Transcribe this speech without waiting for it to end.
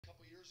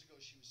years ago,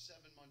 she was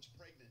 7 months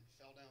pregnant,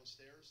 fell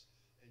downstairs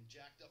and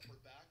jacked up her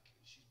back.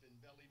 She's been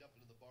bellied up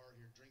into the bar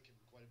here drinking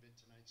quite a bit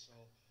tonight. So,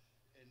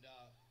 and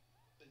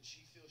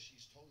she feels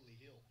she's totally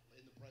healed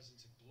in the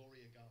presence of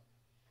glory of God.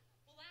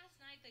 Well, last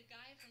night the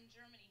guy from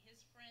Germany,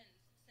 his friends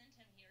sent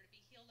him here to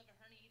be healed of a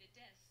herniated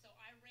disc. So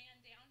I ran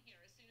down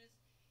here as soon as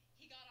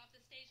he got off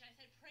the stage, and I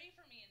said, "Pray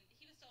for me," and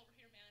he was still over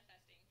here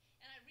manifesting.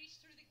 And I reached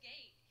through the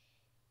gate,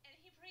 and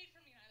he prayed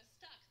for me, and I was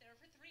stuck there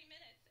for 3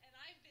 minutes, and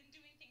I've been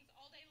doing things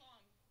all day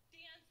long,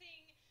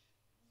 dancing,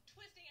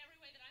 twisting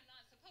every way that I'm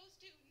not supposed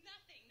to,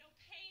 nothing, no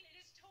pain, it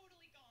is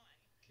totally gone.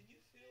 Can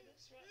you feel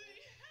this right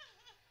now?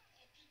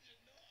 How can you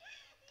not?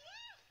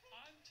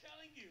 I'm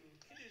telling you,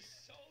 it is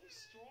so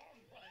strong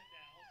right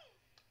now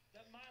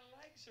that my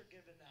legs are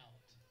giving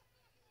out.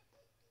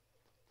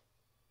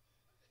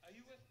 Are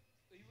you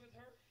with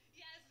her?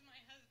 Yes, my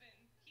husband.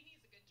 He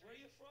needs a good drink. Where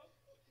are you from?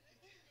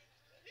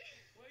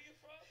 Where are you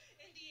from?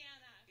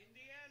 Indiana.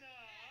 Indiana.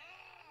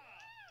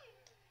 Ah!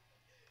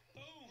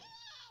 Boom.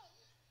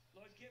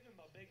 Lord, give him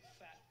a big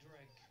fat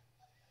drink.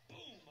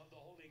 Boom of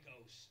the Holy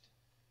Ghost.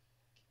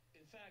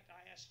 In fact,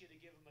 I ask you to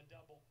give him a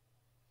double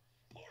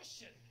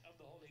portion of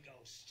the Holy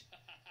Ghost.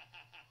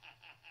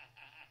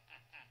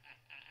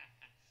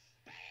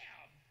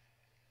 Bam!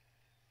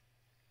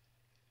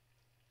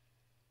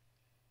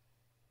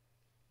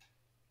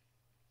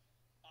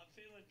 I'm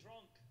feeling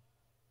drunk.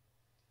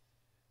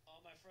 All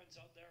my friends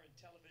out there in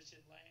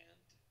television land.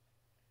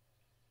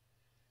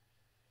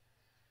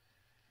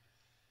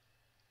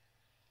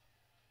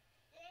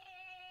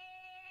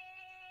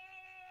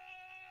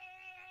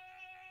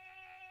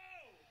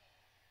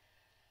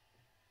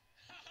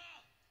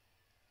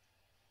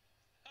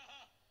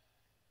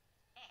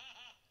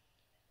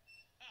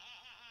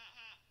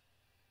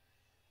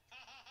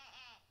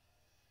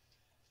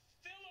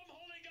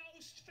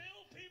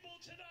 Fill people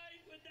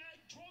tonight with that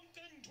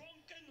drunken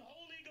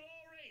holy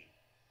glory.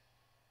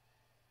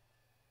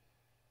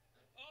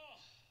 Oh.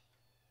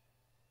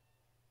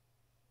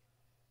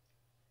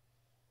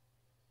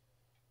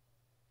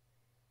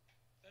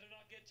 Better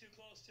not get too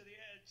close to the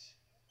edge.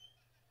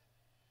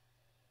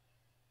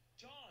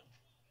 John.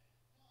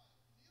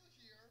 Neil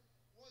here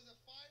was a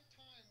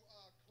 5-time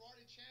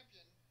karate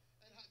champion,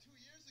 and 2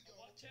 years ago...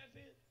 What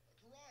champion?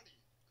 Karate.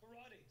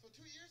 Karate. So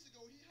 2 years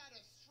ago, he had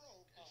a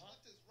stroke and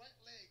left his right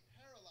leg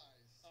paralyzed.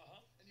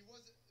 And he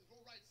was his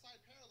whole right side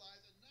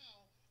paralyzed, and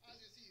now,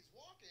 as you see, he's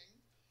walking.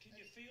 Can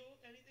you feel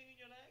anything in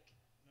your leg?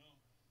 No.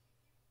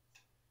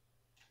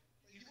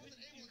 But he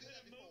wasn't able to do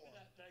that before. Move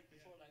that leg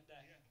before like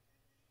that. Yeah.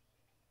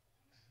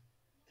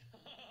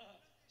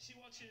 She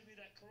wants you to be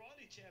that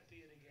karate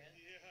champion again.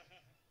 Yeah.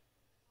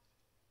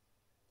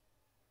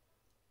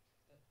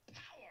 The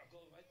power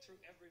goes right through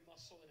every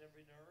muscle and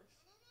every nerve.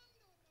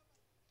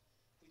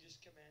 We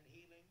just command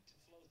healing to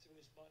flow through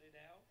his body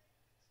now.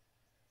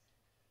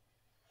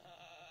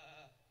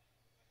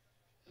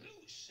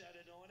 Loose that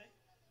anointing.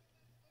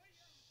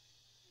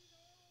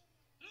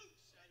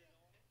 Loose that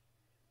anointing.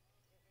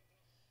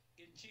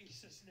 In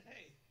Jesus'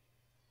 name.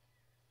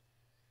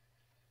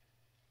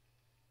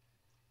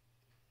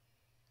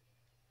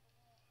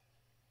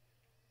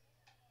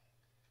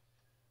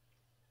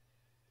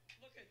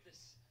 Look at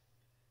this.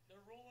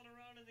 They're rolling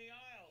around in the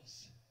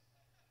aisles.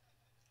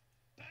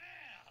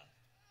 Bam!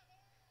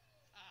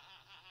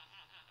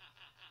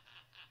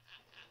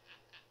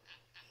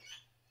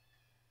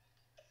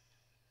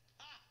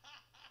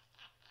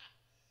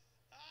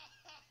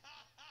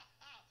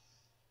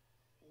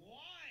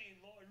 Wine,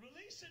 Lord.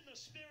 Release in the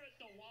Spirit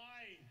the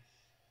wine.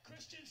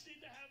 Christians need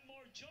to have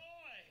more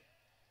joy.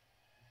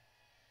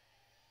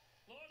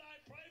 Lord, I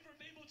pray for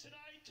people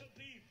tonight to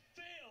be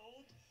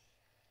filled,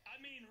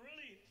 I mean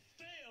really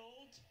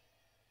filled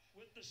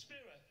with the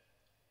Spirit.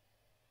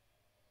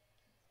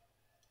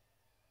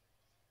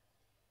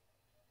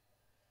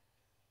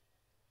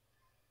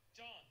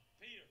 John,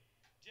 Peter,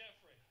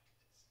 Jeffrey.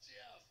 It's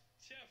Jeff.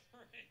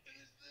 Jeffrey.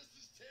 This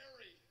is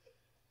Terry.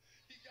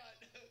 He got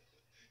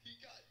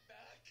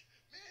back.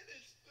 Man,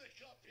 it's thick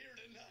up here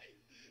tonight.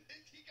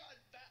 He got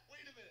back.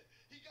 Wait a minute.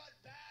 He got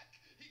back.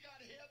 He got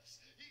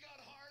hips. He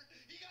got heart.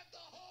 He got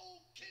the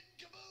whole kit and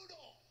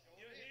caboodle.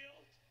 You're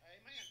healed?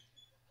 Amen.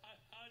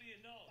 How do you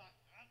know? I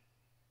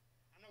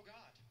know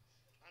God.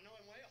 I know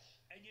him well.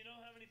 And you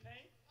don't have any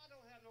pain? I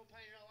don't have no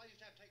pain at all. I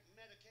used to have to take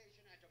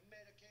medication after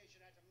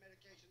medication after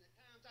medication. At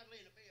times I'd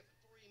lay in the bed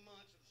for 3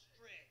 months and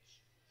stretch.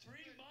 3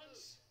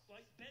 months?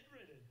 Like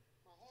bedridden?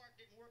 My heart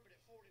didn't work but at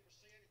 40%.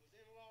 It was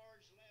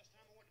enlarged. The last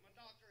time I went to my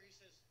doctor, he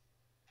says,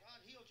 God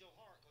healed your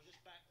heart because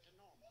it's back to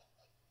normal.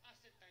 I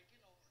said, thank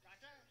you, Lord. Right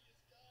there.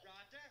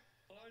 Right there.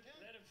 Lord,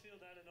 let him feel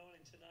that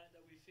anointing tonight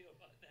that we feel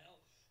right now.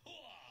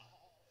 Hooah!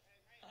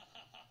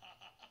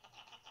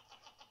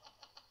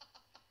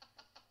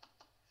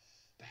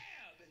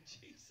 Bam! In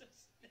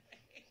Jesus'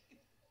 name.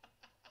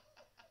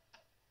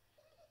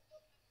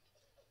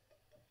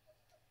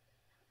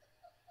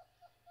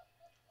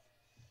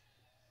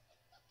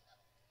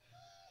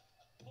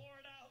 Pour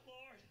it out,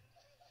 Lord.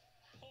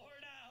 Pour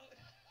it out.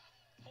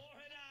 Pour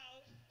it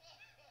out.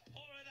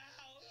 Pour it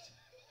out.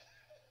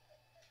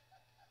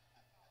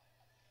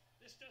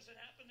 This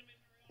doesn't happen to me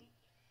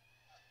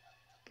very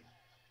often.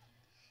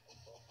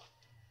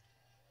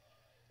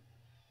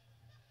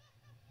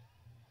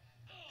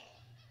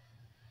 Oh.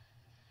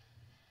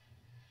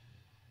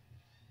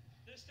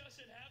 This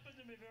doesn't happen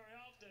to me very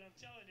often, I'm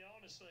telling you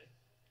honestly.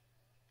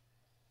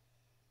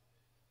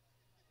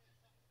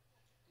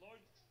 Lord,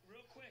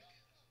 real quick.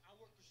 I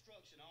worked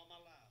construction all my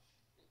life.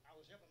 I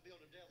was helping build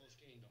a devil's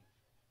kingdom.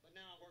 But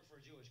now I work for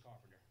a Jewish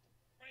carpenter.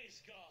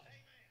 Praise God.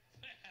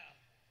 Amen.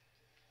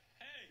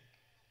 Hey.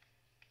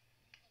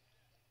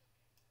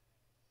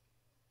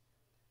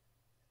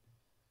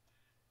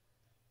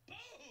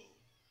 Boom.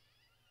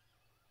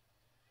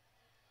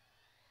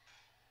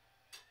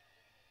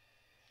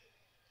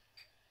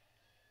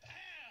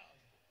 Bam.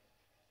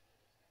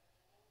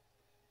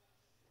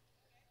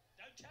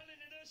 I'm telling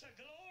you, there's a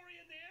glory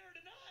in the air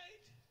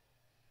tonight.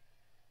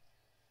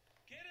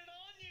 Get it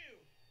on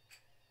you.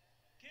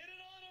 Get it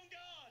on them,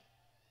 God.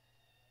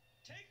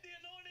 Take the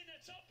anointing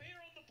that's up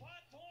here on the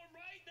platform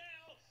right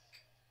now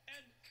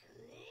and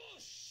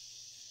whoosh,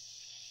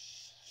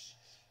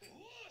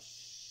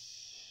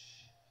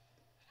 whoosh.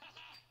 Ha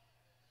ha,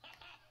 ha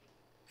ha.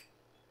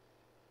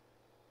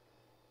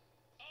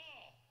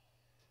 Oh,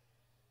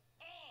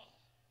 oh,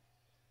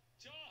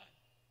 John,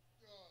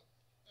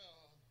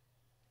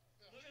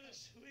 look at the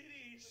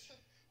sweeties.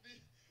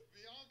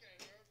 Bianca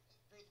here,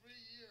 for 3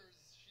 years,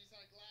 she's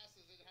had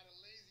glasses and had a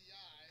lazy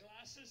eye.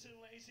 Glasses and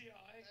lazy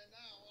eye. And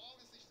now,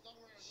 obviously, she's not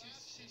wearing her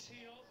glasses. She's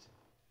healed.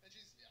 And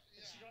she's,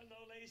 And she got no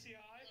lazy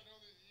eye. I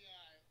know lazy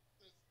eye.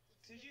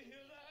 Did you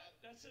hear that?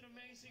 That's an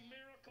amazing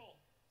miracle.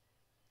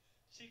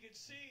 She could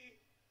see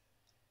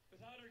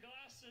without her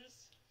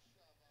glasses,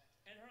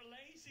 and her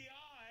lazy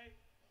eye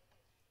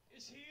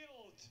is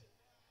healed.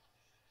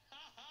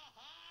 Ha ha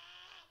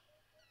ha!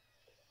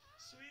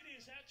 Sweetie,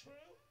 is that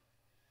true?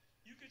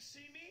 You could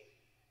see me?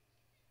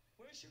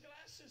 Where's your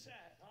glasses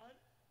at, hon?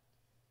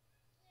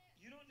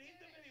 You don't need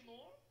them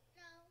anymore?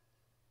 No.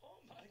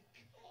 Oh my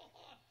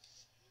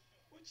gosh!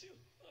 Would you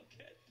look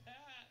at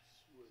that?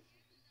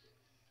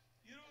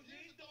 You don't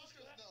Here's need the those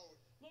doctor's glasses. note.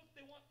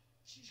 Look,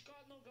 she's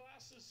got no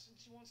glasses and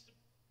she wants to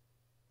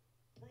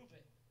prove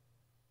it.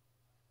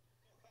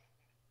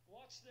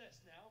 Watch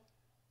this now.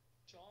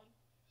 John,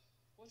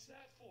 what's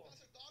that for?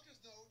 That's a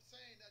doctor's note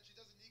saying that she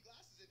doesn't need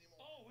glasses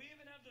anymore. Oh, we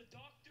even have the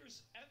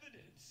doctor's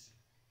evidence.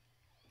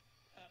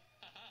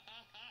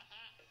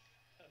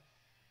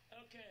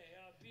 Okay,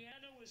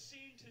 Bianna was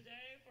seen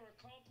today for a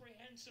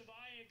comprehensive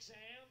eye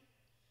exam.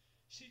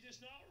 She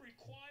does not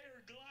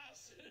require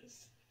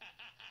glasses.